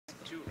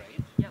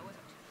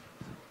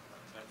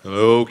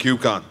Hello,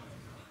 KubeCon.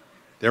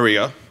 There we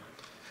go.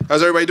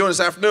 How's everybody doing this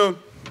afternoon?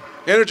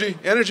 Energy,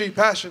 energy,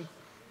 passion.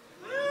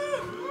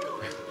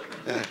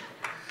 Yeah.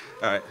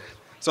 All right.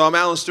 So I'm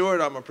Alan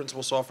Stewart. I'm a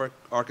principal software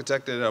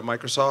architect at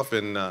Microsoft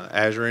in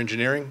Azure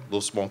Engineering, a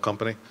little small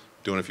company,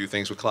 doing a few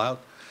things with cloud.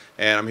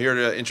 And I'm here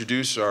to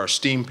introduce our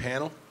STEAM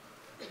panel,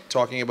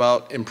 talking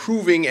about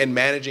improving and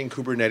managing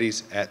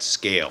Kubernetes at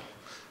scale.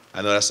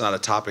 I know that's not a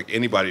topic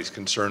anybody's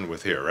concerned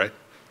with here, right?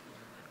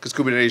 Because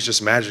Kubernetes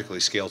just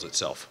magically scales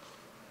itself.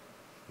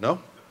 No?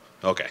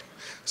 Okay.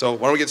 So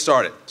why don't we get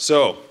started?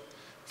 So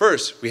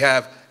first, we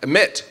have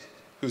Amit,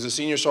 who's a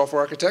senior software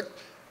architect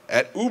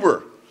at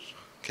Uber.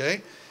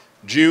 Okay.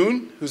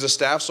 June, who's a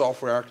staff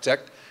software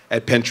architect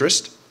at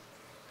Pinterest.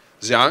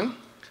 Zhang,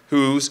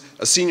 who's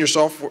a senior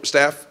software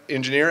staff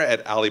engineer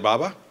at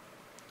Alibaba.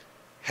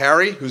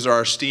 Harry, who's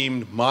our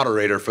esteemed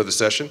moderator for the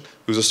session,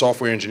 who's a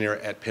software engineer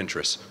at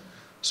Pinterest.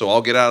 So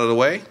I'll get out of the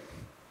way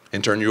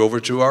and turn you over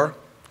to our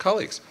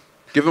colleagues.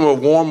 Give them a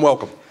warm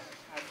welcome.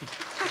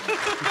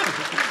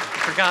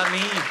 Forgot me.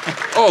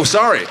 Oh,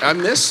 sorry, I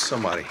missed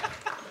somebody.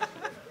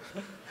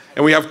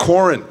 And we have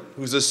Corin,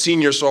 who's a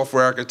senior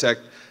software architect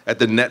at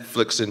the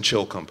Netflix and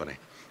Chill company.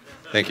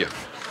 Thank you.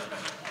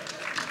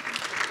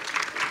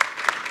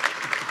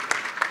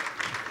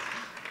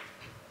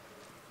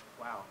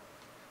 Wow.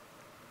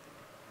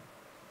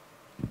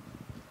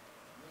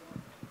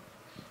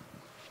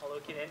 Hello,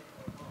 Kenan.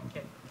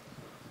 Okay.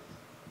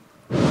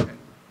 Okay.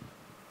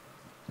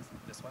 Does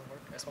this one work?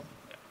 This one?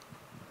 Yeah.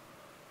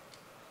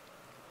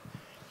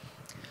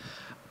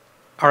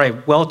 All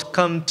right,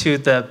 welcome to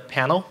the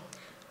panel.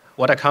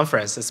 What a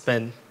conference. It's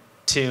been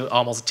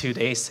almost 2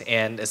 days,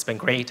 and it's been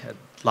great. A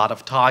lot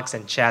of talks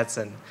and chats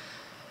and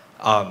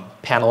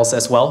panels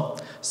as well.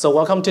 So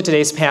welcome to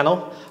today's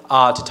panel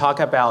to talk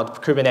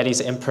about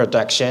Kubernetes in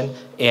production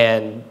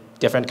in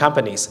different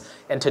companies.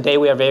 And today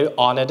we are very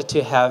honored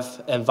to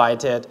have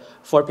invited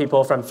 4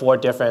 people from 4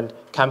 different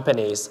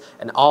companies,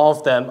 and all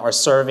of them are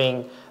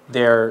serving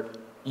their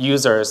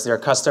users, their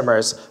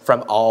customers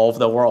from all over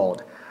the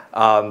world.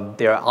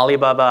 They're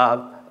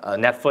Alibaba,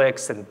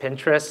 Netflix, and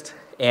Pinterest,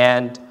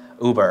 and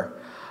Uber.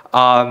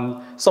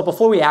 So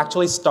before we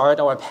actually start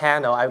our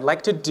panel, I'd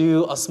like to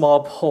do a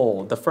small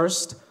poll. The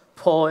first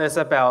poll is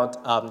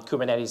about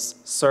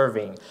Kubernetes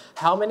serving.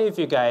 How many of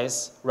you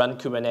guys run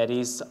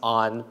Kubernetes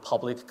on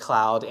public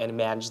cloud and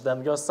manage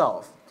them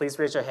yourself? Please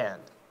raise your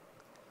hand.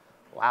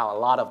 Wow, a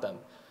lot of them.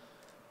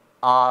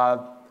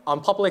 On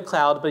public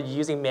cloud, but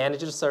using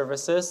managed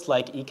services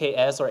like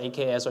EKS or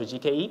AKS or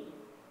GKE?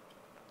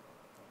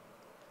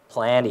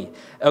 Plenty.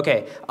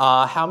 Okay,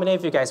 how many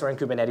of you guys run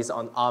Kubernetes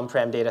on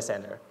on-prem data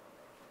center?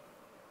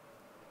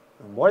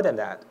 More than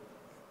that.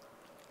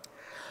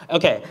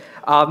 Okay,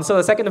 so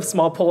the second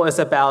small poll is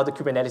about the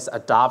Kubernetes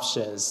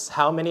adoptions.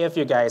 How many of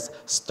you guys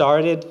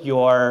started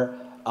your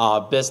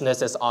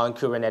businesses on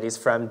Kubernetes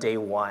from day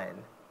one?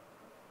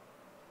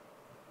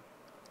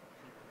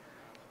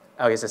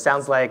 Okay, so it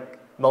sounds like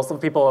most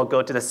of the people will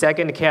go to the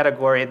second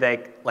category,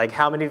 like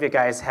how many of you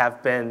guys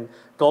have been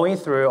going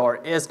through or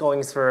is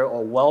going through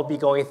or will be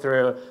going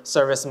through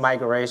service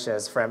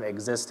migrations from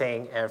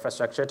existing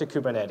infrastructure to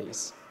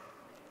Kubernetes?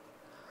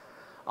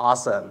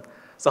 Awesome.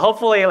 So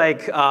hopefully,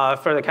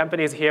 for the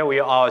companies here, we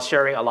are all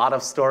sharing a lot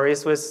of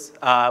stories with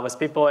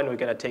people, and we're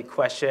going to take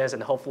questions,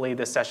 and hopefully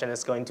this session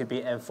is going to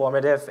be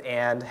informative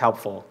and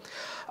helpful.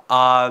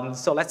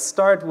 So let's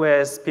start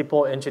with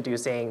people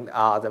introducing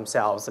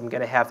themselves. I'm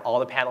going to have all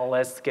the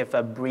panelists give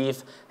a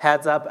brief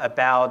heads up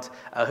about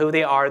who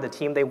they are, the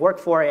team they work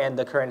for, and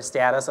the current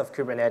status of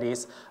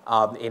Kubernetes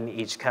in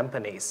each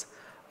companies.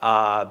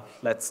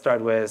 Let's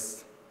start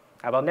with,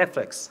 how about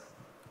Netflix?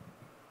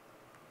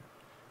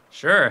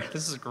 Sure,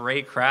 this is a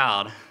great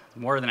crowd,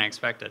 more than I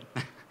expected.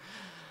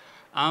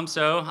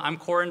 So I'm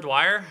Corin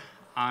Dwyer.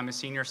 I'm a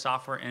senior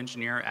software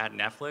engineer at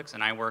Netflix,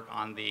 and I work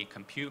on the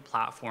compute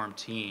platform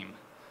team.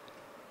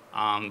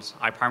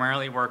 I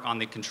primarily work on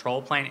the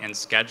control plane and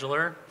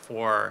scheduler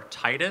for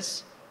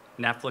Titus,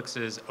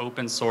 Netflix's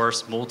open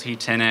source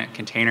multi-tenant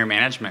container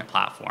management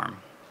platform.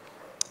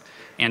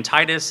 And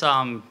Titus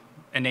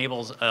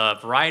enables a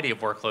variety of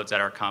workloads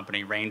at our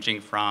company, ranging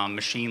from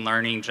machine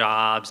learning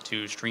jobs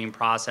to stream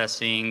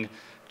processing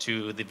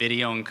to the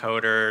video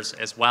encoders,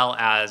 as well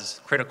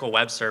as critical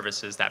web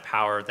services that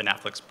power the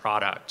Netflix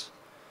product.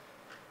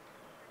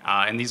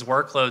 And these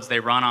workloads, they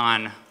run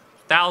on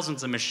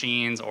thousands of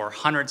machines or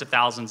hundreds of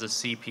thousands of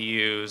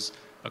CPUs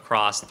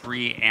across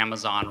 3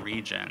 Amazon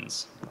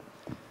regions.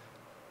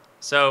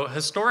 So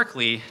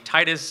historically,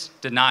 Titus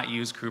did not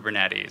use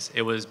Kubernetes.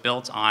 It was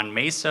built on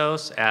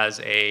Mesos as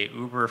a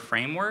Uber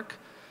framework,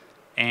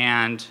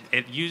 and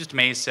it used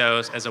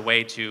Mesos as a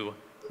way to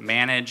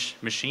manage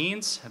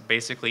machines,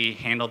 basically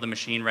handle the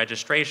machine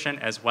registration,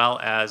 as well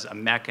as a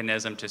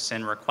mechanism to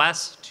send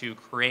requests to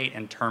create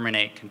and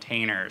terminate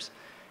containers.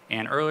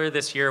 And earlier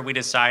this year, we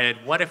decided,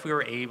 what if we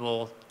were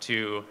able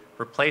to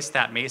replace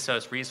that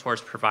Mesos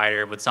resource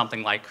provider with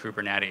something like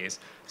Kubernetes?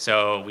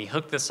 So we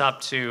hooked this up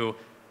to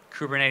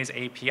Kubernetes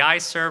API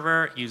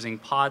server using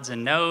pods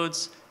and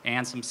nodes,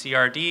 and some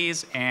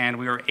CRDs, and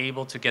we were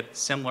able to get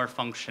similar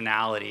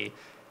functionality.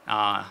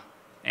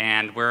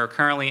 And we're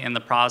currently in the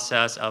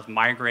process of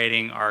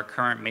migrating our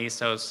current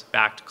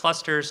Mesos-backed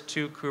clusters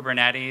to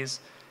Kubernetes,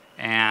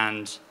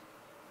 and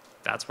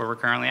that's where we're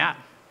currently at.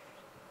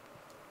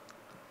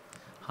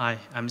 Hi,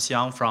 I'm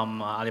Xiang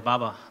from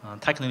Alibaba,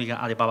 technically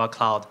Alibaba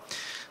Cloud.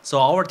 So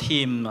our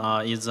team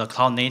is a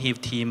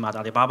cloud-native team at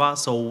Alibaba.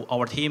 So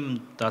our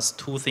team does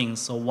two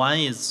things. So one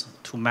is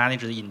to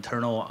manage the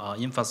internal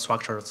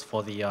infrastructures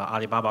for the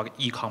Alibaba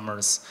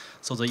e-commerce.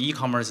 So the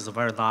e-commerce is a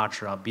very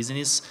large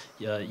business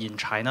in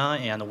China,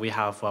 and we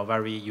have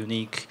very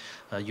unique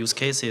use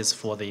cases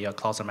for the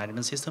cluster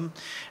management system.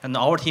 And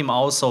our team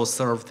also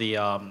serve the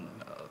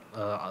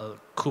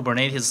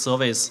Kubernetes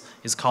service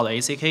is called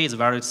ACK. It's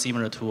very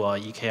similar to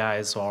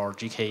EKS or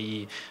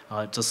GKE.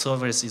 The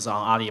service is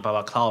on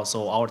Alibaba Cloud,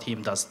 so our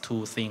team does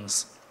two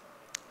things.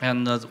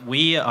 And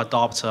we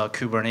adopt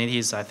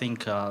Kubernetes, I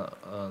think,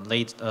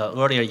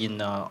 earlier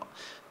in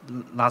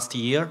last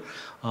year.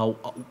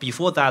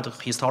 Before that,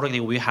 historically,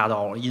 we had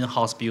our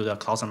in-house built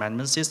cluster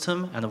management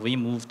system, and we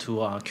moved to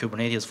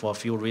Kubernetes for a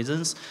few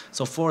reasons.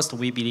 So first,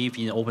 we believe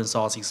in open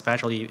source,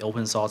 especially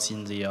open source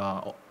in the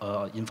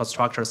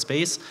infrastructure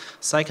space.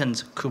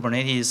 Second,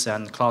 Kubernetes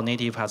and cloud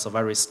native has a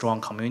very strong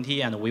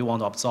community, and we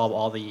want to absorb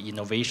all the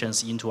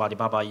innovations into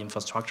Alibaba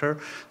infrastructure.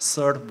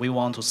 Third, we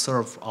want to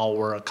serve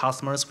our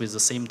customers with the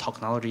same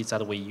technologies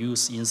that we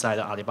use inside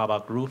the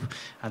Alibaba group,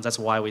 and that's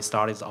why we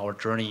started our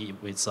journey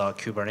with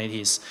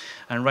Kubernetes.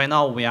 And right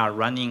now, we are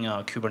running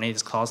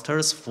Kubernetes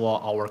clusters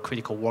for our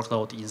critical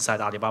workload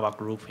inside Alibaba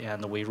group,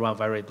 and we run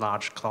very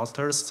large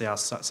clusters. There are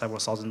several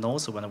thousand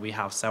nodes when we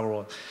have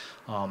several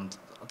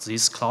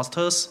these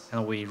clusters,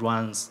 and we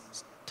run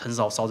tens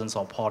of thousands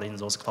of pods in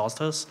those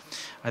clusters.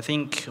 I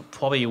think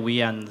probably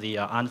we and the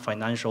Ant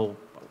Financial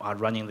are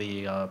running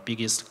the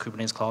biggest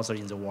Kubernetes cluster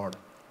in the world.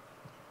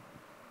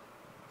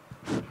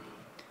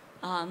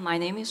 My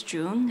name is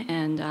June,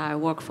 and I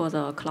work for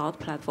the cloud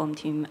platform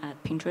team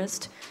at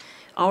Pinterest.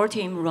 Our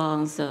team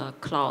runs the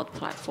cloud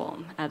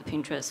platform at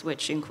Pinterest,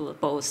 which includes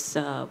both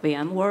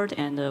VMware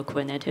and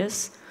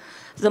Kubernetes.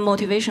 The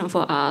motivation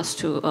for us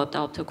to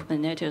adopt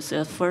Kubernetes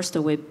is first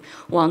we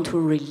want to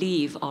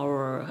relieve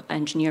our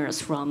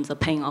engineers from the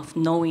pain of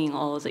knowing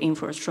all the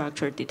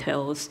infrastructure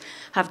details,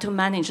 have to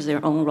manage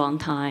their own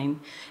runtime,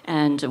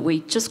 and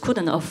we just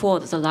couldn't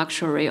afford the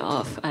luxury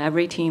of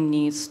every team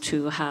needs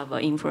to have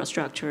an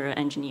infrastructure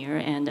engineer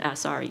and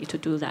SRE to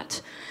do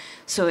that.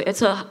 So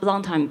it's a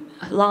long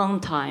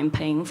time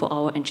paying for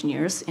our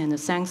engineers, and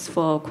thanks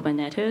for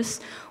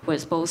Kubernetes,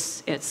 with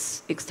both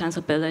its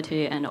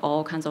extensibility and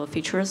all kinds of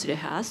features it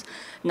has,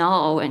 now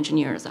our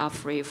engineers are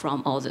free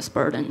from all these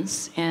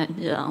burdens.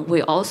 And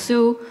we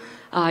also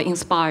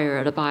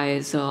inspired by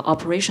the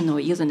operational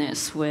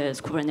easiness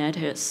with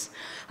Kubernetes.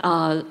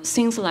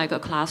 Things like a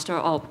cluster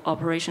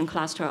operation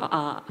cluster,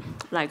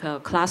 like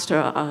a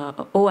cluster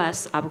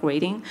OS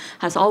upgrading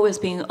has always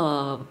been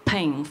a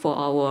pain for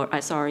our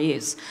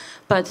SREs.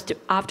 But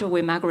after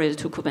we migrated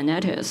to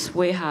Kubernetes,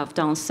 we have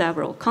done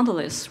several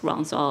countless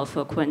rounds of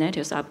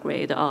Kubernetes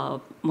upgrade,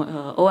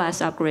 OS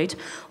upgrade,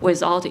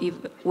 without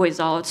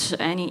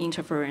any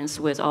interference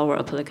with our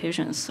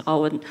applications.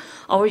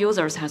 Our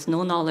users has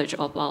no knowledge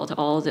about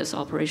all this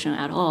operation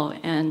at all,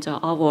 and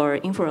our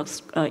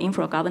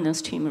infra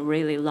governance team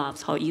really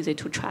loves how easy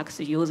to track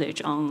the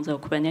usage on the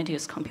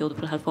Kubernetes compute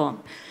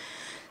platform.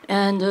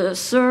 And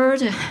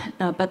third,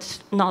 but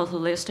not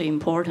least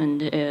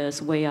important,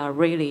 is we are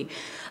really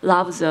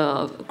love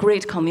the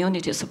great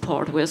community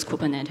support with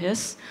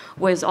Kubernetes.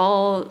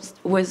 Without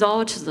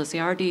the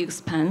CRD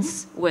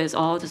expense,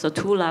 without the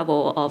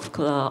two-level of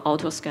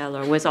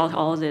autoscaler, without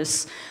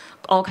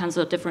all kinds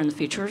of different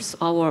features,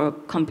 our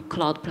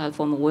cloud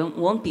platform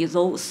won't be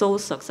so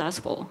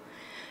successful.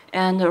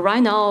 And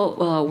right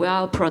now, we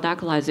are a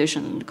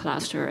productization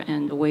cluster,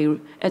 and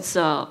it's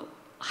a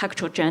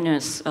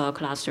heterogeneous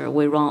cluster.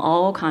 We run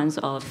all kinds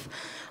of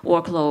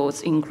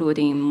workloads,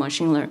 including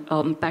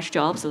batch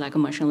jobs like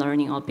machine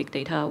learning or big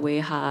data. We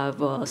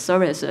have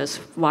services,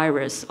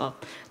 virus of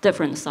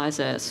different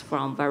sizes,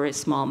 from very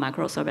small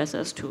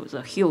microservices to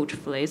the huge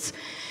fleets.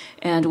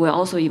 And we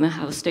also even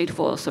have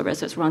stateful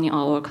services running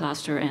our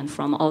cluster, and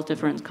from all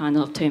different kinds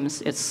of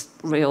teams, it's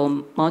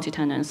real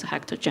multi-tenant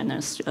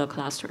heterogeneous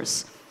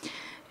clusters.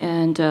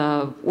 And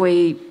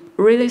we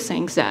really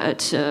think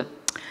that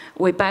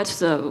we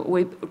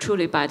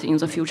truly bet in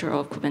the future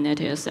of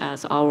Kubernetes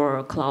as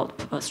our cloud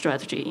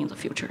strategy in the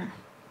future.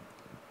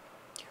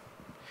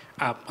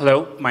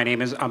 Hello, my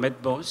name is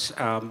Amit Bose.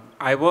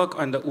 I work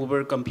on the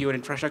Uber compute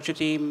infrastructure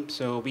team.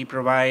 So we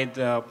provide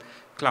the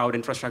cloud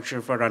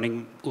infrastructure for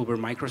running Uber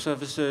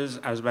microservices,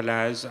 as well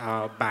as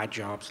bad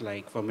jobs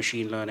like for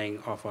machine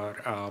learning or for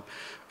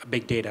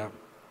big data.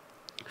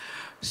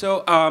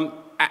 So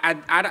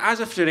as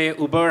of today,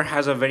 Uber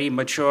has a very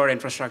mature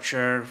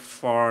infrastructure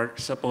for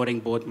supporting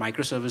both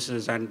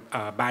microservices and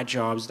bad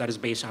jobs that is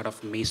based out of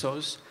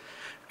Mesos.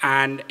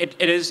 And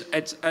it's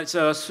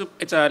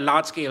a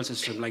large-scale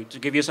system. Like, to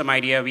give you some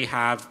idea, we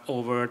have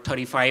over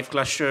 35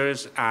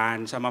 clusters,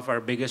 and some of our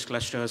biggest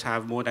clusters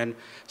have more than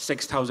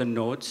 6,000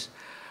 nodes.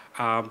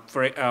 On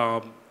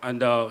the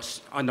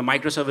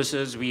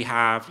microservices, we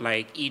have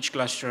like each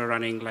cluster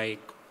running like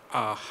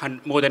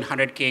more than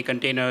 100K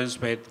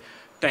containers with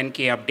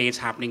 10K updates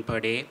happening per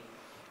day.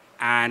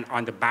 And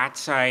on the batch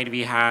side,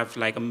 we have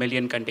like 1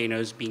 million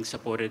containers being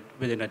supported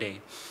within a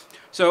day.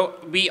 So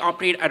we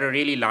operate at a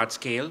really large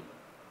scale.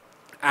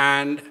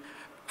 And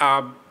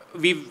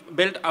we've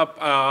built up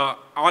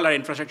all our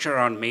infrastructure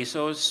around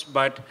Mesos,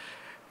 but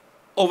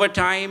over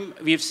time,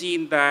 we've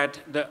seen that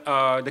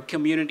the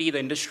community, the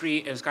industry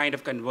is kind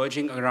of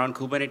converging around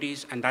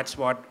Kubernetes, and that's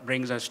what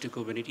brings us to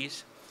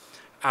Kubernetes.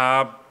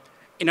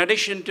 In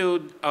addition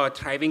to a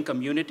thriving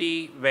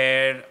community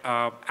where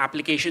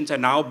applications are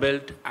now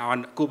built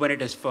on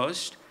Kubernetes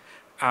first,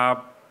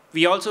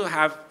 we also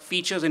have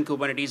features in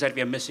Kubernetes that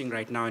we are missing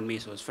right now in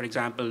Mesos. For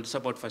example,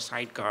 support for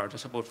sidecars or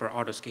support for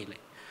auto-scaling.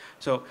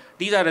 So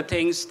these are the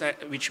things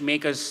which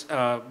make us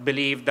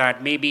believe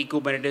that maybe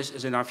Kubernetes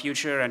is in our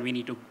future and we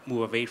need to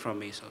move away from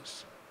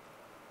Mesos.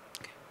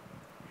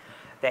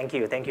 Thank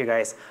you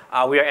guys.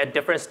 We are at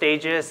different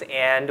stages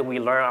and we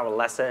learn our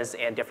lessons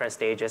in different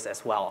stages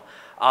as well.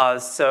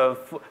 So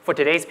for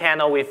today's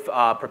panel, we've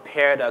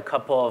prepared a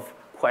couple of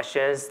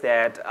questions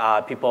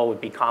that people would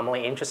be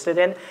commonly interested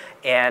in.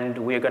 And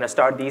we're going to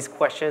start these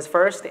questions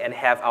first and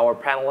have our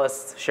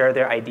panelists share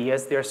their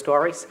ideas, their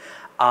stories.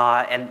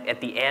 And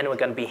at the end, we're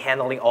going to be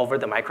handing over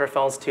the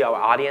microphones to our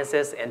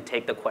audiences and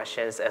take the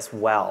questions as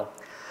well.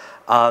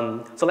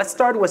 So let's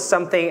start with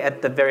something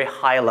at the very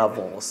high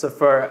level. So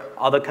for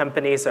other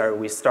companies, are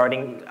we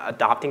starting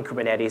adopting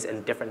Kubernetes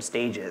in different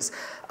stages?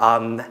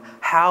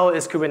 How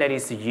is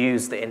Kubernetes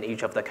used in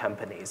each of the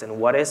companies? And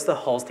what is the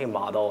hosting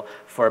model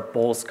for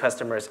both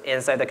customers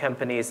inside the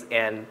companies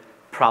and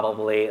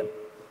probably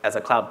as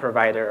a cloud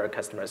provider or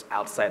customers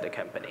outside the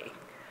company?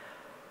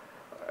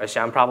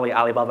 Xiang, probably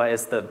Alibaba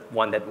is the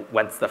one that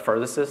went the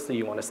furthest, so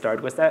you want to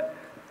start with that?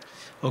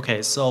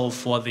 Okay, so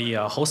for the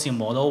hosting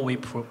model, we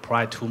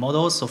provide two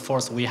models. So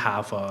first, we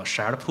have a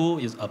shared pool,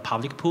 is a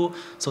public pool.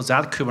 So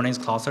that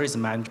Kubernetes cluster is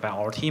managed by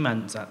our team,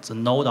 and the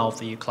node of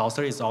the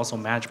cluster is also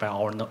managed by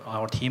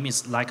our team.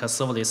 It's like a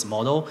serverless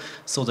model.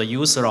 So the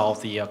user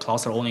of the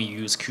cluster only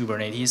use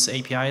Kubernetes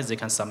APIs. They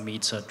can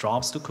submit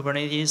jobs to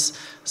Kubernetes,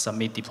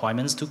 submit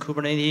deployments to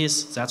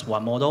Kubernetes. That's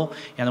one model.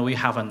 And we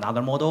have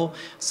another model.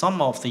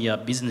 Some of the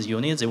business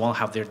units, they want to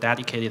have their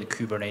dedicated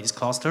Kubernetes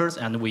clusters,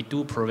 and we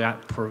do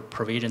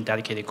provision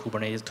dedicated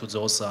Kubernetes to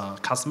those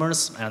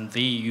customers, and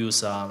they use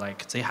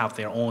they have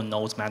their own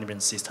node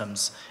management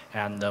systems,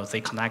 and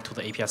they connect to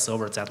the API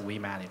servers that we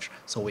manage.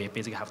 So we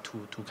basically have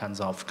two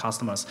kinds of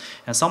customers.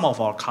 And some of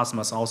our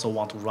customers also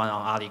want to run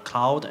on Ali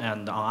Cloud,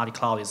 and on Ali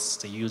Cloud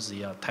they use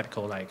the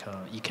typical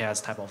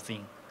EKS type of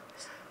thing.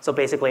 So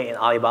basically, in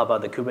Alibaba,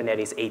 the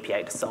Kubernetes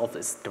API itself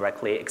is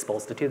directly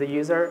exposed to the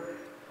user.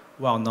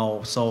 Well,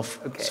 no. So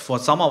for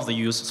some of the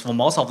users, for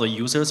most of the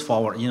users,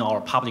 for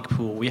our public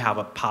pool, we have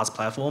a PaaS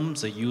platform.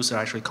 The user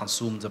actually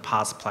consumes the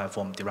PaaS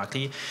platform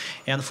directly.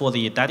 And for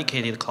the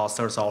dedicated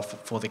clusters, or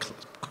for the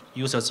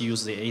users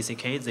use the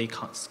ACK, they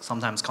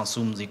sometimes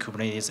consume the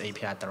Kubernetes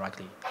API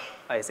directly.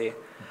 I see.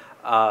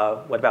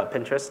 What about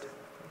Pinterest?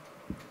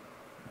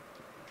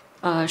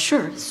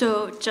 Sure.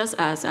 So just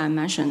as I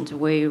mentioned,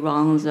 we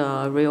run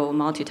the real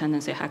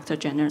multi-tenancy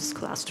heterogeneous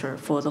cluster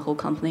for the whole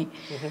company.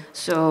 Mm-hmm.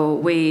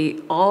 So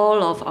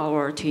all of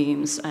our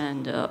teams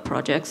and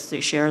projects,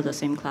 they share the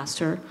same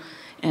cluster,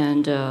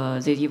 and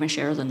they even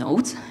share the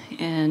nodes.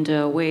 And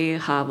we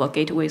have a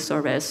gateway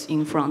service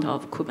in front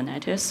of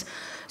Kubernetes.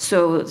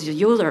 So the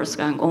users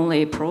can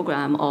only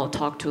program or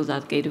talk to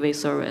that gateway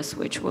service,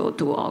 which will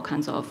do all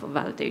kinds of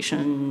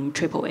validation,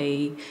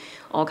 AAA,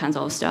 all kinds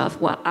of stuff.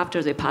 Well,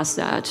 after they pass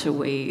that,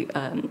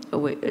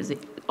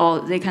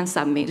 they can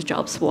submit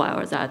jobs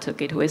via that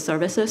gateway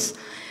services.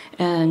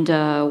 And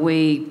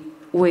on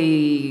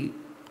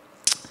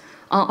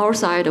our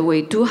side,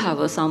 we do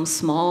have some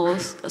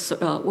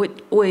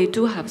we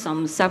do have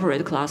some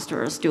separate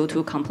clusters due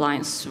to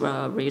compliance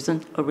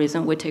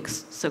reason. We take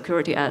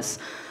security as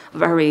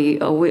very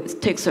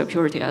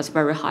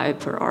high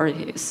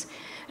priorities.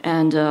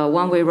 And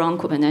when we run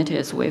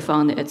Kubernetes, we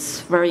found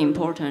it's very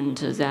important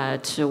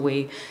that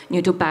we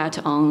need to bet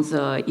on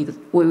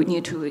we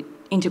need to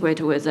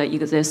integrate with the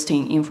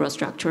existing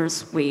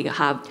infrastructures we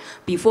have.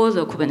 Before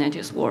the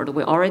Kubernetes world,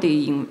 we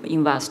already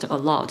invest a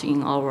lot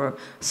in our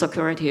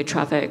security,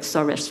 traffic,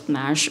 service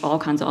mesh, all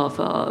kinds of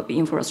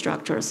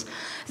infrastructures.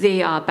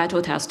 They are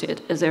battle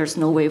tested. There's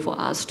no way for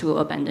us to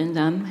abandon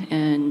them,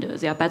 and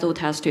they are battle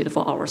tested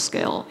for our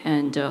scale.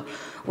 And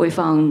we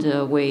found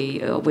we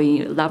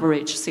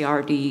leverage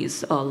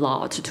CRDs a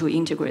lot to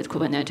integrate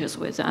Kubernetes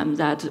with them.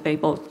 That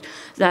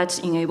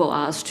enable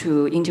us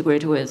to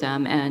integrate with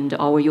them, and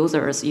our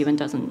users even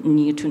doesn't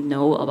need to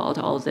know about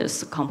all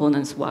these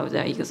components while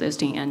they're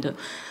existing. And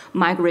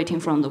migrating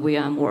from the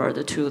VM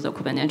world to the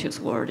Kubernetes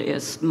world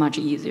is much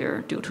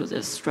easier due to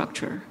this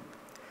structure.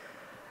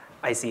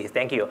 I see.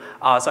 Thank you.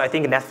 So I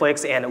think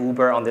Netflix and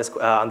Uber on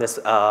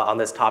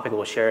this topic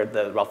will share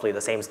roughly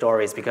the same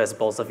stories because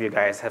both of you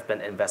guys have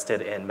been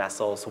invested in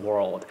Meso's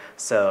world.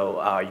 So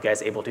are you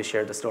guys able to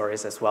share the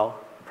stories as well?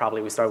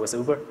 Probably we start with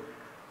Uber.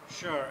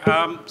 Sure.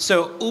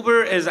 So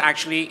Uber is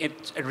actually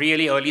at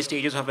really early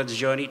stages of its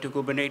journey to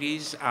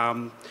Kubernetes.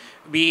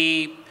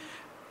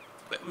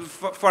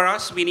 For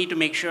us, we need to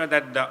make sure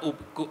that the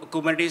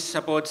Kubernetes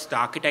supports the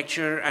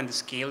architecture and the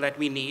scale that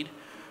we need.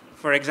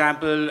 For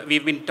example,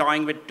 we've been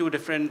toying with two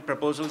different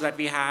proposals that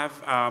we have.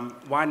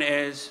 One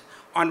is,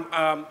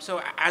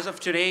 so as of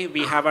today,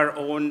 we have our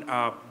own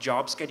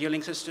job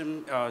scheduling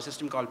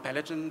system called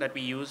Peloton that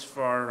we use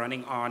for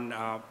running on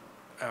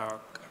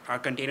our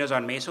containers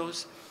on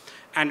Mesos.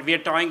 And we're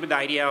toying with the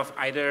idea of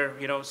either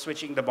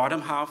switching the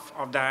bottom half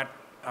of that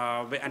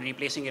and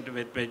replacing it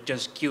with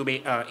just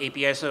Kube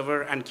API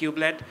server and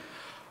kubelet,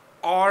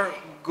 or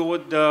go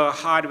the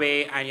hard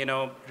way and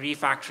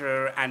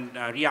refactor and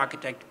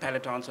re-architect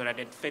Peloton so that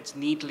it fits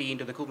neatly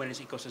into the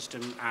Kubernetes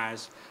ecosystem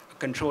as a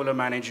controller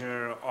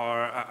manager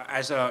or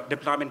as a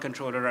deployment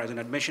controller, as an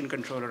admission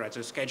controller, as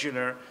a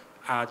scheduler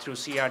through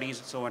CRDs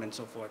and so on and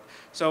so forth.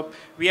 So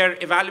we are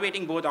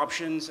evaluating both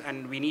options,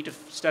 and we need to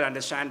still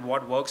understand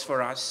what works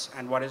for us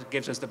and what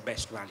gives us the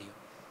best value.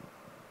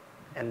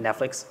 And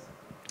Netflix?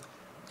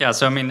 Yeah,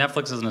 so I mean,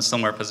 Netflix is in a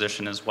similar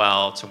position as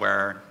well, to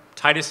where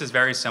Titus is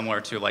very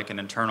similar to like an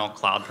internal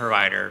cloud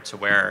provider, to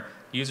where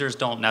users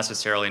don't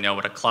necessarily know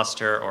what a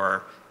cluster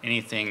or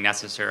anything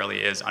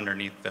necessarily is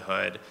underneath the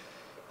hood.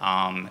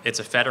 It's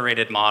a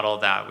federated model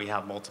that we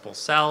have multiple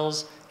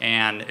cells,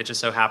 and it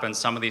just so happens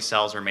some of these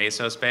cells are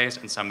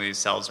Mesos-based and some of these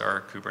cells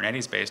are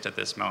Kubernetes-based at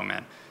this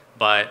moment.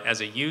 But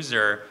as a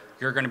user,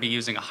 you're going to be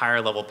using a higher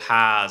level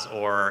PaaS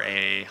or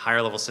a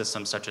higher level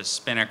system such as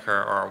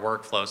Spinnaker or a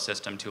workflow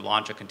system to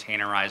launch a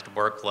containerized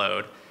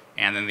workload.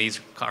 And then these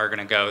are going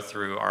to go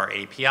through our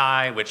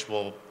API, which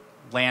will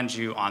land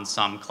you on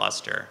some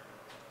cluster.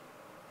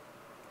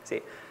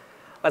 See.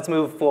 Let's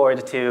move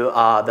forward to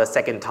the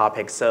second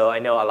topic. So I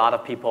know a lot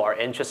of people are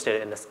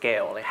interested in the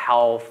scale, like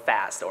how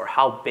fast or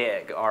how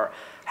big or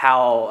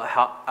how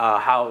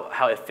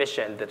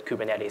efficient that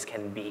Kubernetes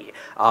can be.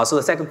 So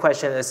the second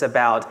question is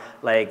about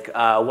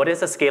what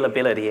is the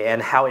scalability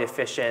and how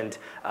efficient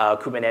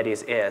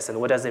Kubernetes is, and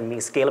what does it mean,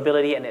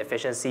 scalability and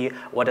efficiency?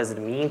 What does it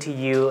mean to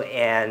you,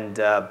 and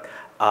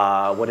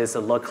what does it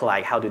look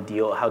like? How do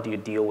you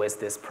deal with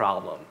this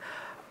problem?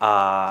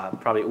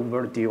 Probably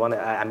Uber,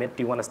 Amit,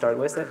 do you want to start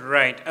with it?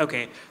 Right,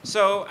 okay.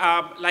 So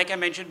like I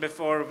mentioned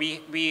before,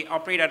 we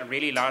operate at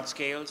really large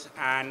scales.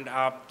 And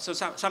so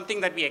something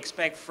that we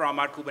expect from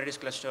our Kubernetes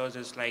clusters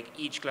is like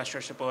each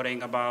cluster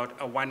supporting about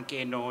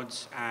 1K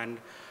nodes and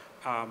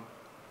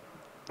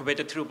with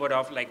a throughput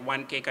of like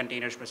 1K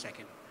containers per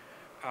second.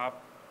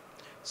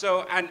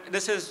 And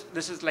this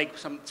is like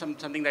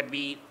something that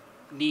we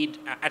need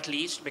at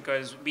least,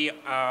 because we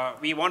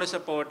want to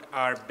support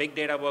our big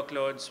data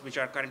workloads, which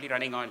are currently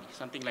running on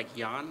something like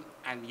Yarn,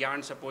 and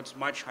Yarn supports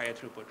much higher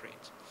throughput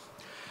rates.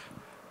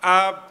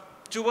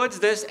 Towards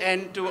this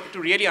end, to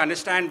really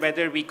understand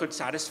whether we could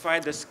satisfy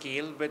the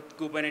scale with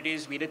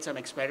Kubernetes, we did some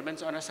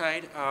experiments on our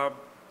side.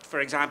 For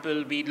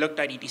example, we looked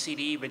at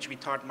etcd, which we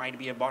thought might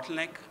be a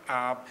bottleneck,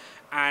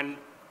 and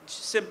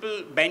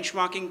simple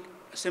benchmarking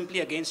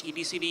simply against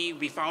etcd,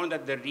 we found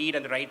that the read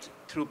and the write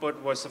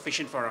throughput was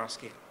sufficient for our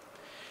scale.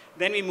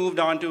 Then we moved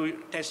on to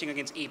testing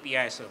against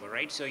API server,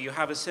 right? So you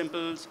have a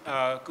simple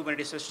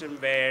Kubernetes system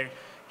where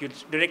you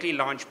directly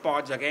launch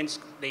pods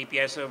against the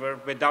API server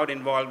without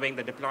involving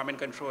the deployment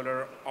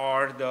controller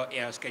or the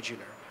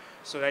scheduler,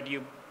 so that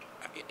you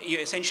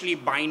essentially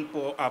bind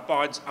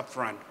pods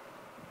upfront.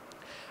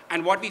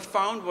 And what we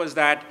found was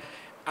that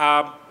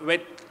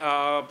with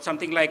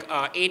something like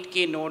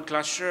 8K node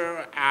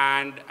cluster,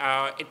 and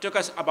it took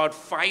us about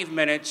 5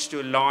 minutes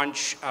to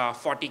launch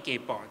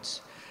 40K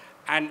pods.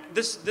 And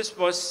this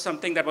was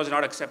something that was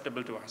not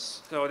acceptable to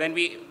us. So then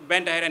we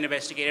went ahead and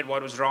investigated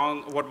what was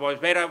wrong,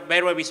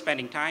 where were we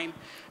spending time.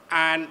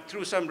 And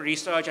through some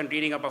research and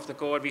reading up of the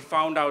code, we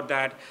found out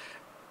that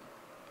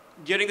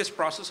during this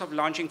process of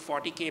launching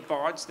 40K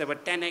pods, there were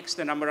 10x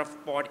the number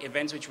of pod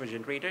events which were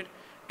generated,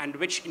 and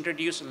which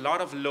introduced a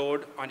lot of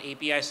load on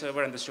API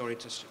server and the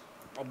storage system,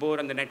 or both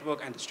on the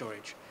network and the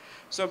storage.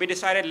 So we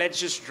decided, let's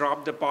just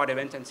drop the pod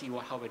events and see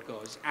how it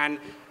goes. And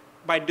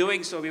by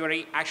doing so, we were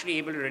actually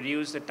able to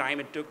reduce the time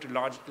it took to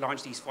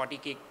launch these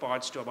 40K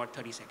pods to about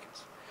 30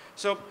 seconds.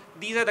 So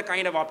these are the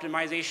kind of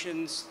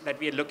optimizations that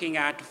we are looking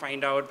at to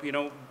find out,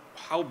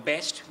 how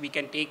best we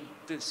can take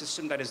the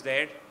system that is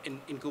there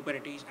in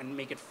Kubernetes and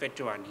make it fit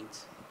to our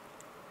needs.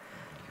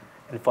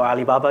 And for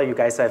Alibaba, you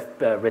guys have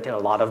written a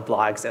lot of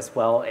blogs as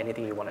well.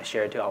 Anything you want to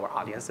share to our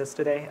audiences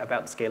today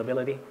about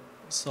scalability?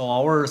 So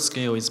our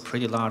scale is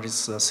pretty large.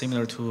 It's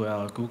similar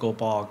to Google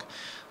Bog.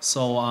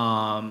 So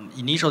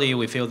initially,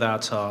 we feel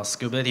that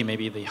scalability may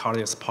be the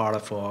hardest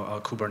part for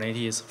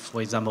Kubernetes,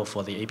 for example,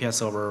 for the API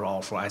server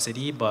or for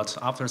ICD. But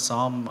after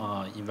some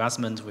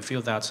investment, we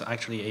feel that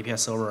actually API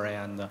server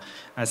and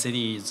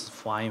ICD is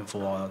fine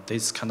for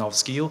this kind of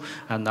skill.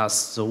 And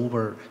as the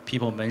Uber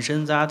people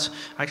mentioned that,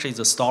 actually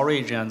the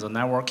storage and the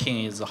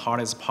networking is the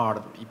hardest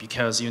part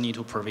because you need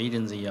to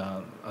provision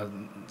the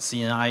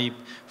CNI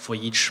for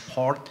each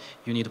port.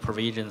 You need to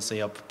provision, say,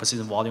 a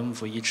persistent volume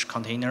for each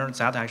container.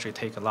 That actually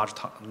takes a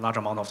large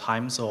amount of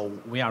time. So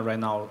we are right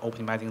now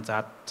optimizing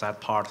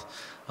that part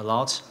a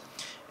lot.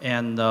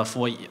 And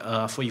for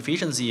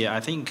efficiency,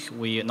 I think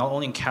we not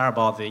only care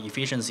about the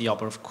efficiency of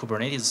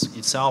Kubernetes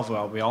itself,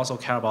 we also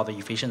care about the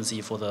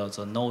efficiency for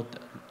the node.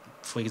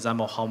 For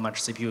example, how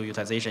much CPU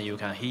utilization you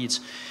can hit.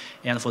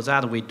 And for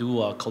that, we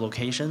do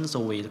co-location. So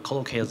we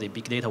co-locate the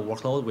big data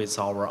workload with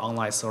our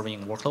online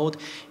serving workload.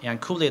 And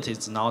Kubernetes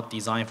is now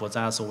designed for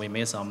that, so we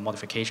made some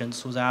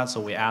modifications to that. So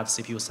we add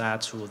CPU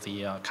set to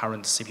the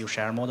current CPU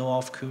share model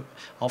of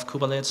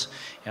Kubernetes.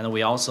 And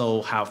we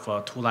also have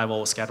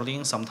two-level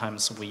scheduling.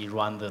 Sometimes we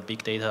run the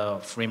big data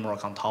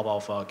framework on top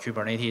of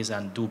Kubernetes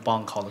and do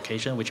bound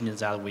co-location, which means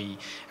that we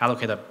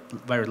allocate a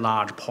very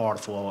large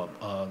part for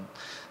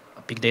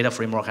big data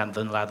framework and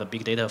then let the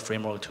big data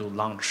framework to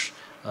launch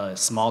a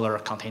smaller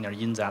container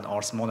in that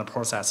or smaller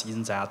process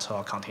in that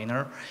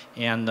container.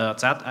 And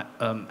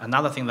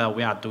another thing that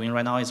we are doing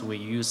right now is we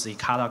use the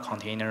Kata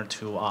container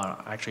to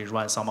actually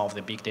run some of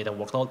the big data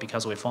workload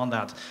because we found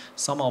that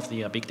some of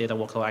the big data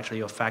workload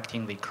actually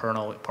affecting the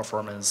kernel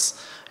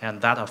performance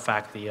and that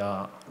affect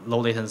the low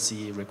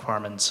latency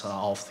requirements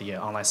of the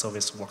online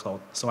service workload.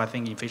 So I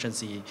think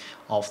efficiency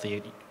of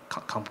the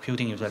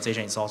computing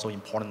utilization is also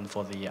important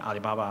for the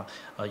Alibaba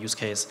use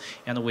case.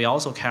 And we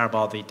also care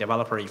about the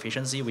developer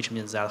efficiency, which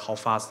means that how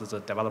fast the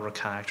developer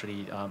can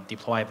actually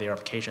deploy their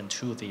application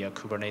to the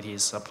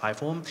Kubernetes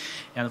platform.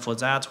 And for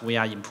that, we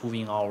are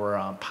improving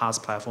our PaaS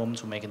platform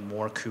to make it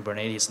more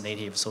Kubernetes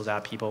native so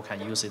that people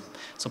can use it.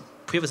 So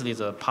previously,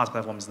 the PaaS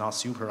platform is not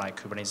super like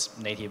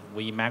Kubernetes native.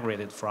 We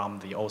migrated from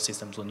the old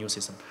system to the new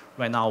system.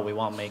 Right now, we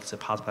want to make the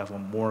PaaS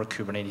platform more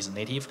Kubernetes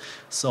native.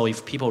 So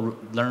if people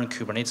learn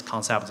Kubernetes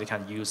concept, they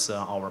can use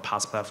our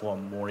PaaS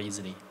platform more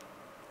easily.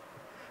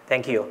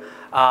 Thank you.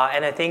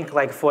 And I think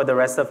like for the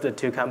rest of the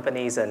two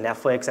companies,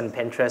 Netflix and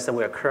Pinterest,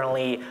 we're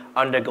currently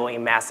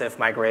undergoing massive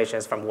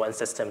migrations from one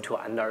system to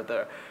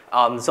another.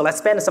 So let's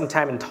spend some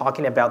time in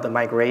talking about the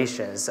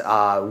migrations.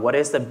 What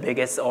is the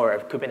biggest or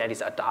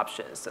Kubernetes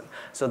adoptions?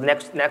 So the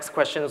next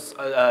question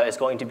is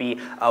going to be,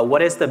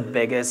 what is the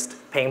biggest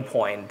pain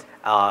point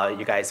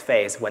you guys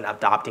face when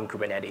adopting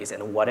Kubernetes,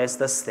 and what is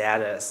the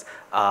status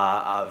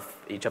of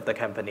each of the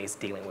companies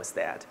dealing with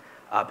that?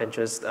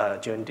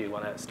 Pinterest, June, do you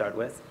want to start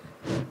with?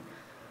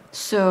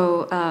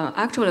 So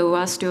actually, we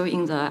are still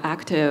in the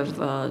active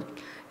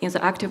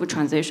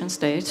transition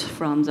state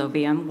from the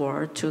VM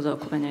world to the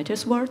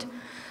Kubernetes world.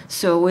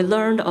 So we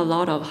learned a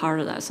lot of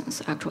hard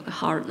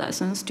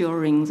lessons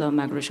during the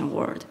migration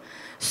world.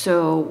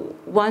 So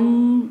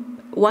one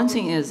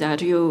thing is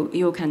that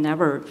you can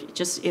never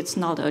it's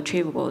not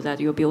achievable that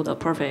you build a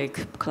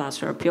perfect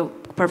cluster,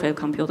 perfect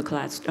compute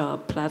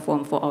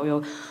platform for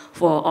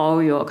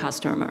all your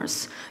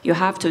customers. You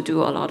have to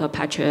do a lot of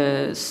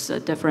patches,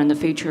 different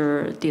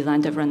features,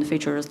 design different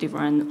features,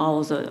 implement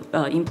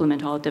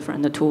all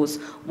different tools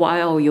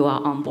while you are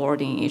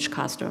onboarding each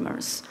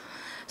customers.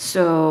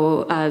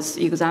 So as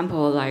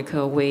example, like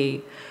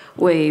we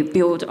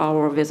build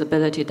our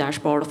visibility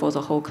dashboard for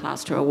the whole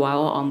cluster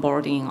while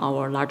onboarding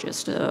our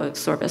largest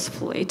service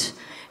fleet.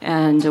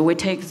 And we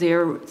take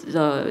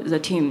the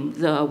team,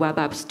 the web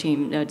apps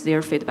team,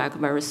 their feedback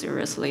very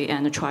seriously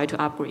and try to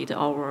upgrade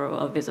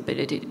our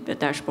visibility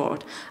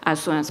dashboard as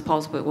soon as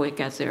possible. We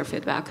get their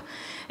feedback.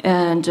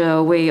 And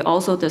we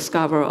also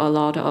discover a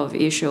lot of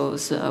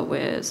issues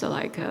with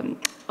like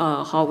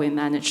how we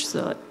manage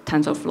the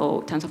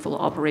TensorFlow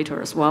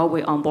operators while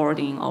we're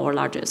onboarding our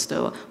largest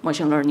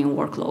machine learning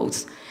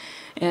workloads.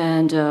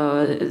 And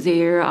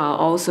there are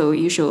also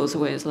issues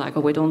with like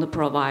we don't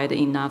provide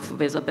enough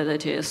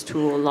visibilities to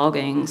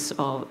logins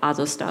or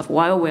other stuff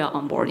while we are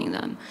onboarding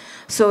them.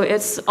 So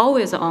it's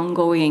always an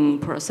ongoing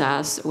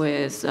process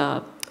with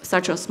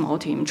such a small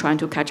team trying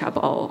to catch up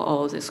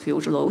all this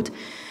huge load.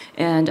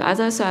 And as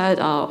I said,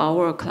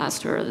 our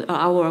cluster,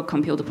 our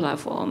compute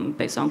platform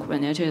based on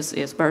Kubernetes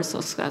is very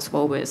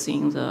successful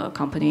within the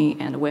company,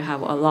 and we have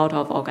a lot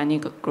of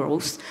organic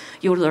growth.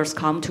 Users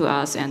come to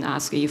us and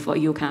ask if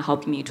you can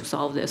help me to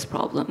solve these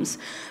problems.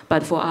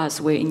 But for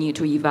us, we need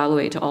to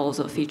evaluate all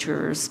the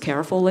features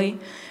carefully.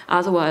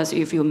 Otherwise,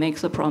 if you make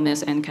the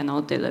promise and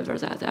cannot deliver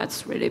that,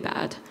 that's really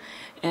bad.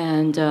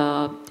 And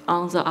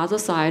on the other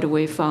side,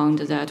 we found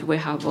that we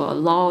have a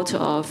lot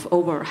of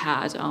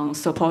overhead on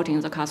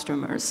supporting the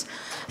customers.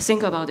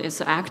 Think about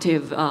its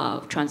active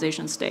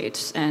transition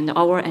state, and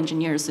our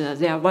engineers,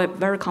 they are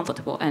very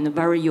comfortable and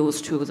very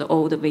used to the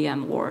old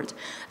VM world.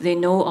 They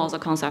know all the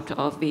concept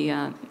of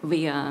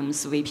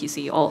VMs,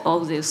 VPC, all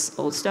this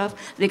old stuff.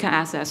 They can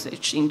access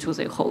it into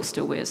the host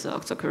with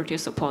security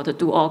support,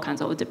 do all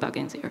kinds of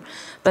debugging there.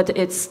 But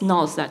it's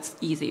not that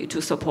easy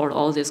to support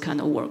all this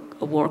kind of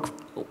work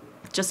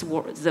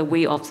the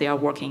way of they are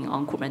working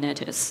on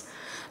Kubernetes.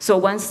 So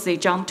once they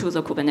jump to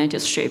the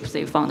Kubernetes ship,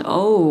 they found,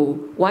 oh,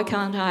 why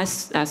can't I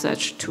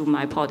SSH to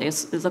my pod?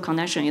 The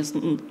connection is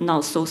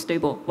not so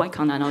stable. Why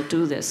can't I not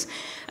do this?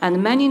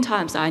 And many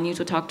times I need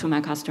to talk to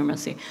my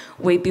customers, say,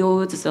 we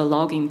build the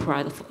logging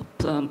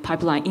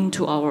pipeline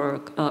into our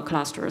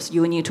clusters.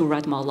 You need to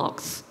write more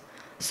logs.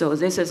 So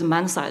this is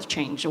man-side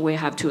change. We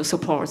have to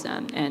support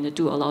them and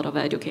do a lot of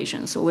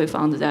education. So we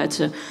found that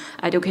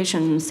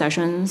education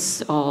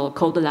sessions or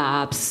code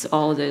labs,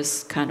 all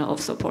this kind of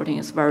supporting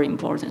is very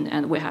important.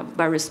 And we have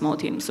very small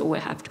teams, so we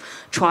have to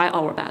try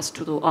our best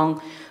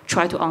to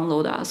try to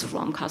unload us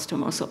from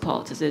customer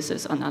support. This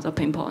is another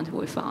pain point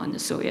we found.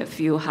 So if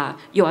you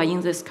are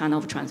in this kind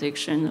of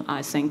transition,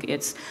 I think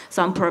it's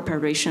some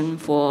preparation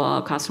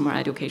for customer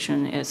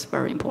education is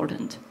very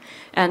important.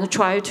 And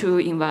try to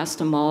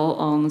invest more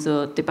on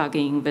the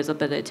debugging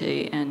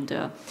visibility and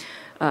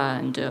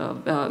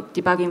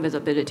debugging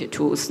visibility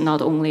tools,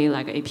 not only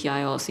like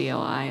API or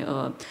CLI.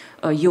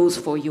 Use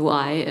for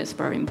UI is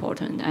very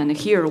important. And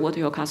hear what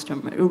your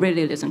customer,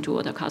 really listen to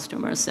what the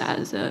customer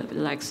says.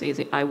 Like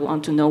say, I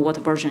want to know what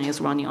version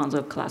is running on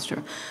the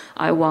cluster.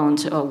 I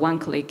want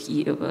one-click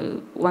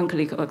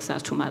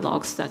access to my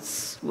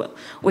logs.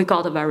 We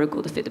got a very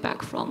good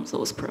feedback from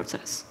those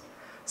processes.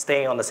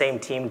 Staying on the same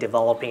team,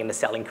 developing and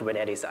selling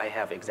Kubernetes, I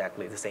have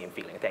exactly the same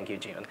feeling. Thank you,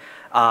 June.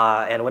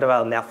 And what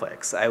about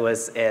Netflix? I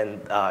was in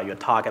your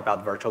talk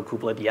about virtual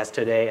kubelet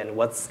yesterday, and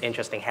what's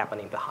interesting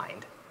happening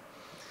behind?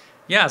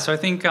 Yeah, so I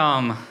think,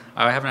 I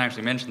haven't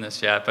actually mentioned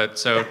this yet, but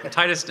so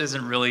Titus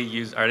isn't really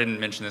used, I didn't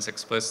mention this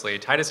explicitly.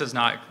 Titus is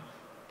not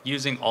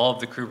using all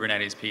of the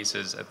Kubernetes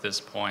pieces at this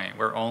point.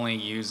 We're only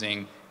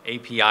using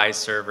API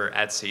server,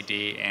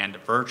 etcd, and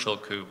virtual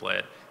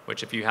kubelet,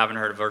 which if you haven't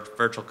heard of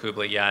virtual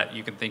kubelet yet,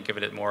 you can think of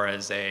it more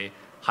as a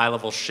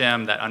high-level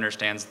shim that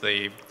understands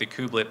the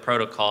kubelet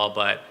protocol,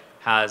 but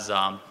has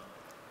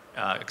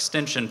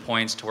extension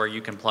points to where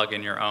you can plug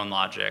in your own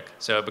logic.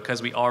 So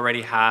because we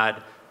already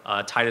had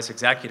a Titus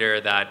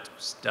executor that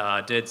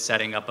did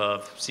setting up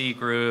of C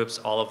groups,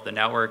 all of the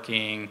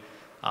networking,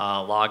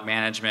 log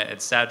management,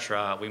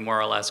 etc., we more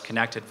or less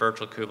connected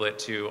virtual kubelet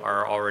to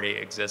our already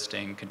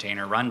existing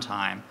container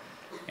runtime.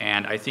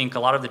 And I think a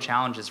lot of the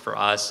challenges for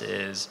us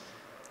is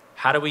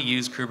how do we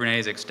use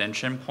Kubernetes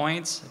extension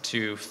points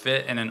to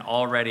fit in an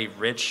already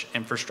rich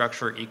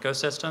infrastructure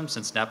ecosystem,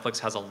 since Netflix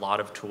has a lot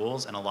of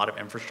tools and a lot of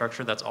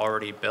infrastructure that's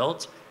already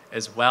built,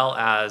 as well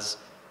as,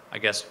 I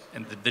guess,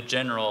 in the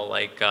general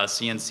like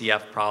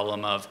CNCF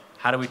problem of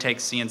how do we take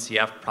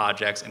CNCF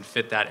projects and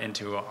fit that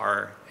into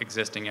our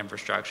existing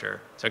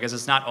infrastructure? So I guess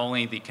it's not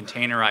only the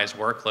containerized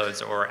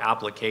workloads or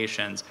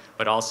applications,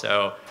 but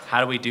also how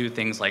do we do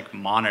things like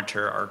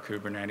monitor our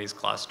Kubernetes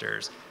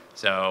clusters?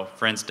 So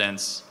for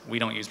instance, we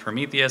don't use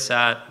Prometheus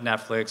at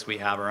Netflix. We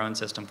have our own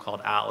system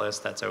called Atlas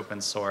that's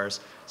open source.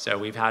 So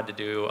we've had to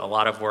do a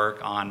lot of work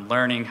on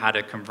learning how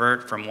to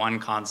convert from one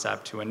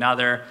concept to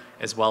another,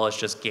 as well as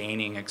just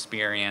gaining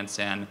experience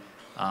in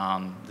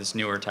this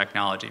newer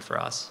technology for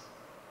us.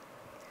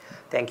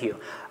 Thank you.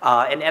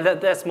 And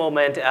at this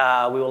moment,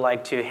 we would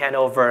like to hand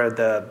over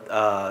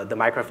the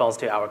microphones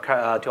to our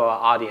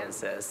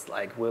audiences.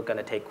 Like, we're going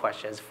to take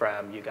questions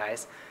from you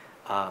guys.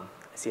 I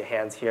see your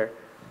hands here.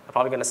 I'm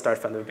probably going to start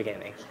from the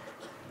beginning.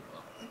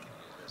 Yeah,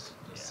 so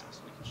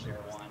we can share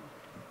one.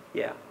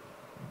 Yeah.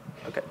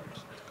 Okay.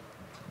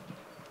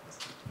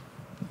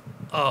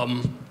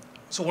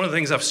 So one of the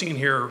things I've seen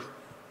here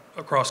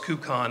across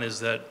KubeCon is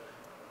that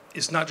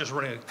it's not just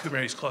running a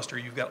Kubernetes cluster.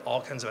 You've got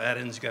all kinds of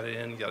add-ins. You got it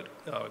in. You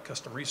got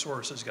custom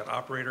resources. You got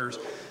operators.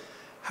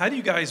 How do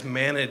you guys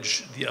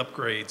manage the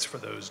upgrades for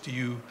those? Do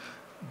you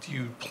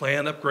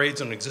plan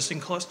upgrades on an existing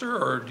cluster,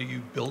 or do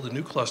you build a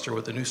new cluster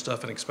with the new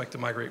stuff and expect to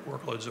migrate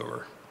workloads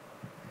over?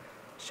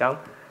 Xiang?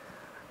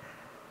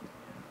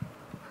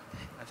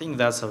 I think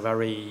that's a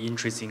very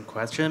interesting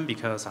question,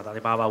 because at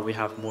Alibaba we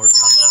have more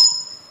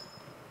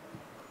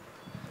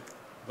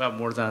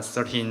than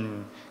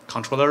 13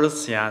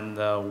 controllers,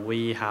 and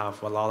we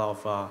have a lot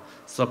of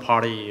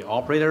third-party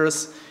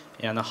operators.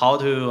 And how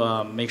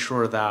to make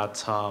sure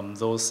that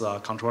those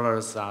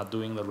controllers are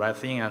doing the right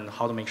thing, and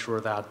how to make sure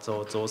that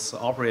those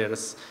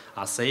operators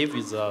are safe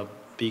is a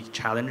big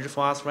challenge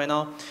for us right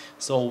now.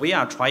 So we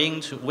are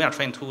trying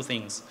two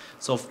things.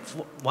 So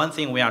one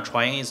thing we are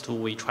trying is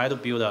we try to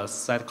build a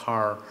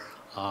sidecar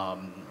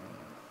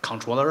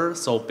controller.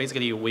 So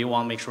basically, we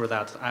want to make sure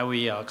that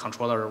every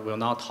controller will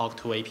not talk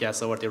to API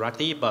server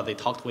directly, but they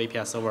talk to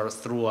API server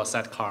through a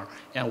set car.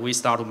 And we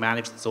start to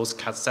manage those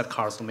set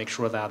cars to make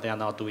sure that they are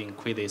not doing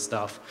crazy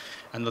stuff.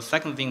 And the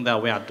second thing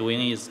that we are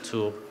doing is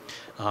to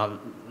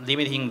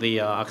limiting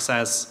the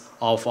access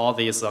of all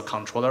these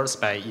controllers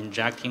by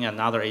injecting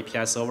another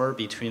API server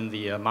between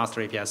the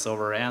master API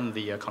server and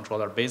the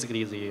controller.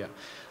 Basically, the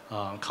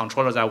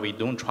controllers that we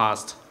don't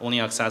trust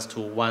only access to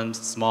one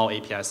small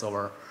API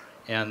server.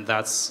 And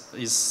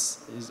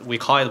we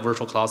call it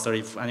virtual cluster.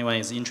 If anyone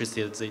is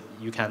interested,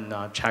 you can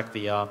check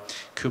the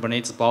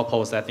Kubernetes blog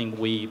post. I think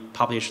we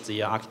published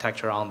the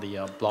architecture on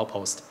the blog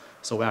post.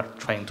 So we are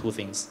trying two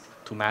things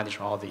to manage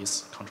all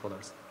these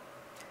controllers.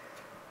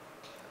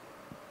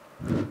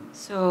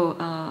 So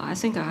I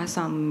think I have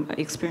some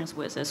experience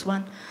with this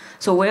one.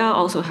 So we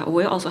also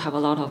have a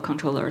lot of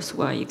controllers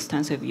who are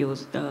extensive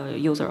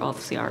user of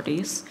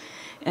CRDs.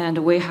 And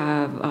we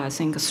have, I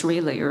think, 3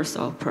 layers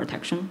of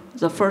protection.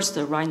 The first,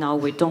 right now,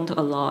 we don't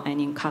allow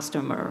any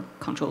customer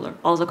controller.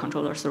 All the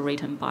controllers are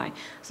written by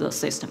the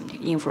system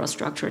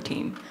infrastructure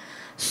team.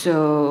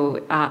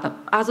 So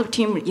as a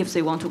team, if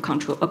they want to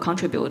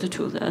contribute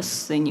to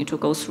this, they need to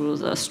go through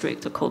the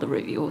strict code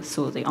review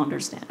so they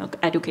understand,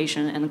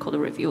 education and code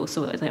review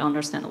so they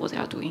understand what they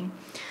are doing.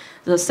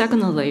 The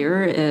second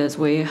layer is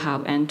we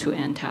have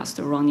end-to-end tests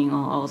running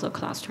on all the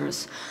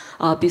clusters.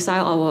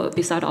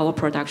 Beside our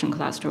production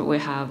cluster, we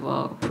have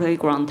a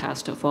playground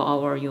test for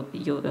our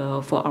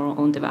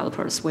own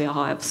developers. We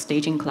have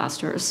staging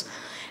clusters,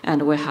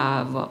 and we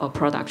have a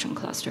production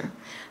cluster.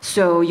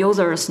 So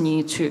users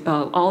need to,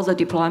 all the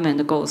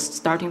deployment goes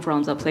starting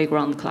from the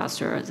playground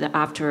cluster.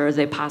 After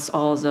they pass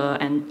all the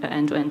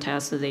end-to-end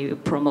tests, they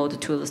promote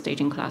to the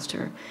staging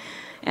cluster,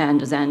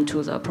 and then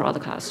to the prod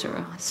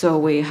cluster. So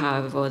we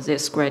have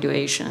this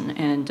graduation,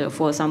 and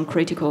for some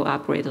critical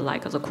upgrade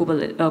like the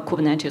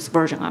Kubernetes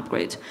version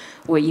upgrade,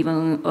 we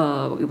even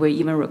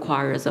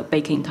require the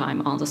baking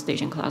time on the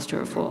staging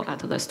cluster for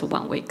at least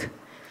 1 week.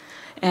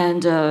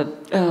 And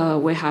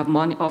we have,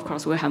 of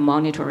course, we have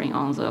monitoring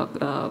on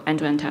the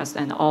end-to-end test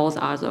and all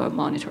the other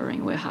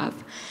monitoring we have.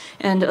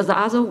 And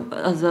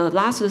the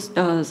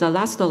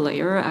last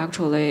layer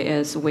actually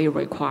is we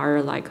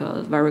require like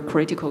very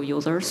critical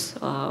users,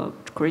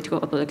 critical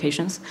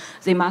applications.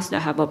 They must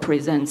have a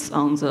presence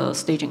on the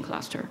staging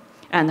cluster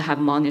and have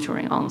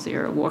monitoring on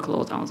their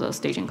workload on the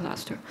staging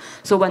cluster.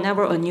 So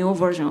whenever a new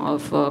version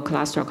of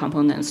cluster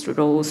components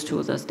rolls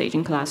to the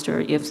staging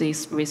cluster, if they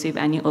receive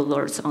any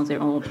alerts on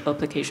their own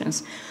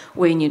applications,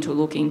 we need to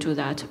look into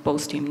that.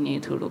 Both teams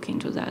need to look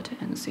into that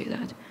and see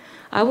that.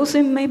 I would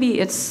say maybe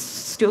it's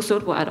still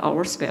suitable at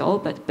our scale,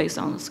 but based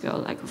on the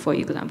scale, like for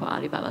example,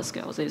 Alibaba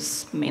scale,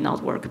 this may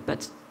not work,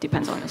 but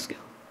depends on the scale.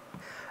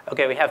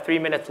 Okay, we have 3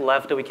 minutes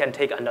left. We can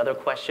take another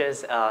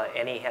questions.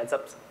 Any hands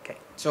up? Okay.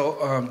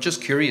 So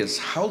just curious,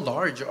 how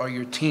large are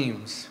your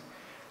teams?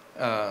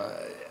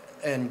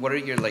 And what are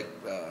your,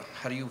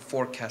 how do you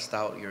forecast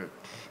out your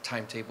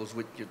timetables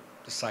with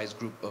the size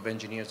group of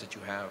engineers that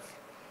you have?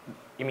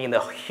 You mean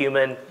the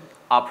human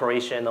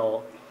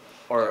operational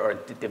or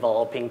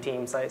developing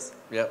team size?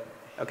 Yep.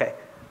 Okay.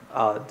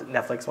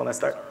 Netflix, want to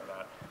start?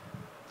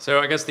 So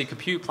I guess the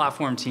compute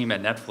platform team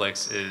at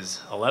Netflix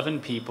is 11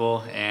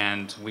 people,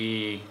 and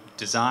we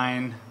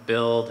design,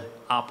 build,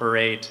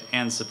 operate,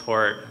 and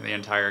support the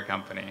entire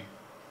company.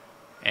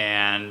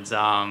 And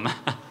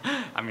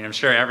I mean, I'm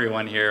sure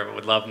everyone here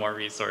would love more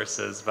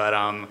resources, but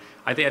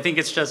I think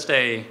it's just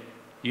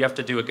you have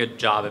to do a good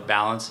job at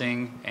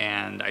balancing,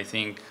 and I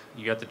think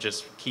you have to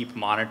just keep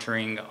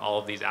monitoring all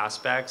of these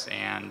aspects,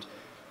 and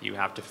you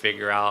have to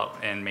figure out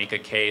and make a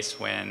case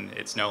when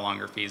it's no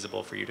longer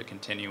feasible for you to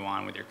continue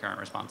on with your current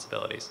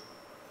responsibilities.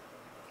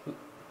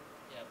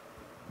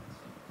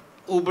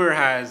 Uber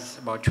has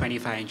about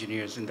 25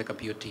 engineers in the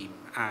compute team.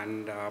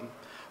 And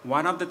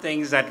one of the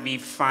things that we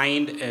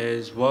find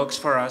works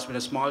for us with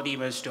a small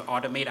team is to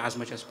automate as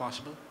much as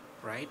possible,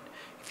 right?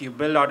 If you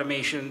build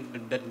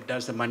automation that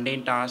does the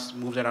mundane tasks,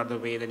 moves it out of the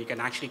way, then you can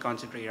actually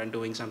concentrate on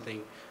doing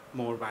something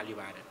more value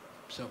added.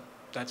 So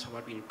that's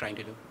what we're trying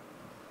to do.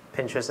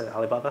 Pinterest and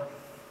Alibaba?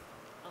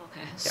 Okay,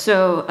 yeah.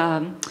 So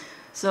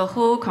the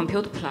whole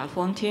compute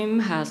platform team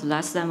has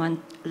less than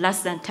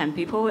 10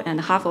 people, and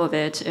half of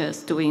it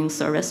is doing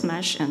service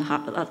mesh, and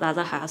the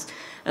other half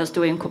is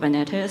doing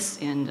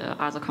Kubernetes and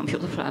other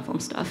compute platform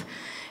stuff.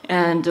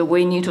 And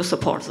we need to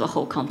support the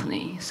whole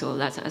company. So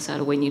as I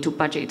said, we need to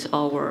budget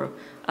our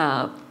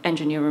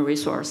engineering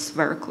resource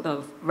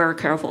very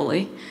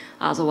carefully.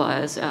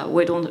 Otherwise,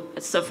 we don't.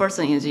 The first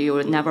thing is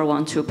you never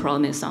want to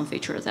promise some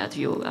feature that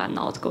you are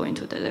not going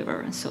to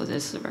deliver. So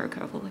this is very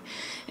carefully,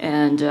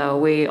 and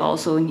we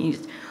also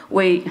need.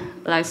 We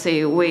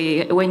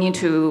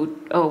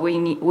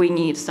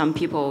need some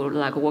people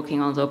like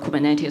working on the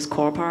Kubernetes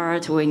core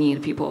part.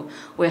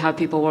 We have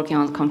people working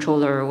on the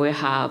controller. We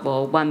have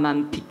a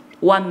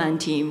one-man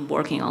team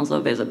working on the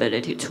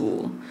visibility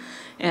tool,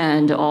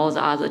 and all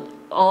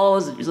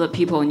the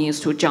people needs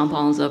to jump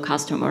on the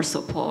customer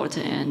support,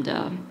 and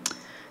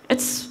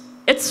it's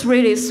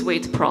really a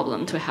sweet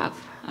problem to have,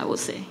 I would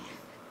say.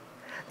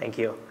 Thank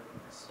you.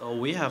 So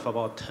we have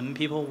about 10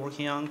 people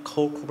working on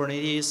core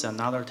Kubernetes,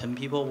 another 10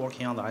 people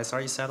working on the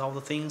SRE side of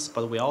the things,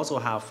 but we also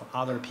have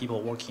other people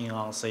working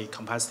on, say,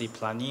 capacity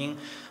planning,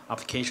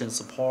 application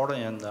support,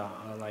 and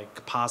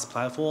like PaaS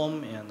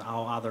platform and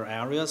all other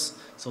areas.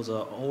 So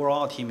the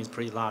overall team is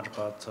pretty large,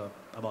 but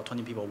about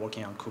 20 people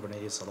working on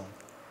Kubernetes alone.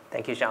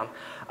 Thank you, Xiang.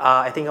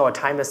 I think our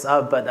time is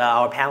up, but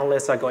our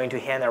panelists are going to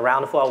hang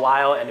around for a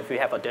while, and if you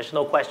have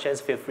additional questions,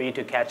 feel free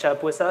to catch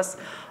up with us.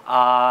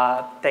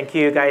 Thank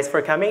you guys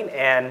for coming,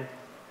 and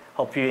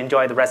hope you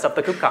enjoy the rest of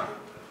the KubeCon.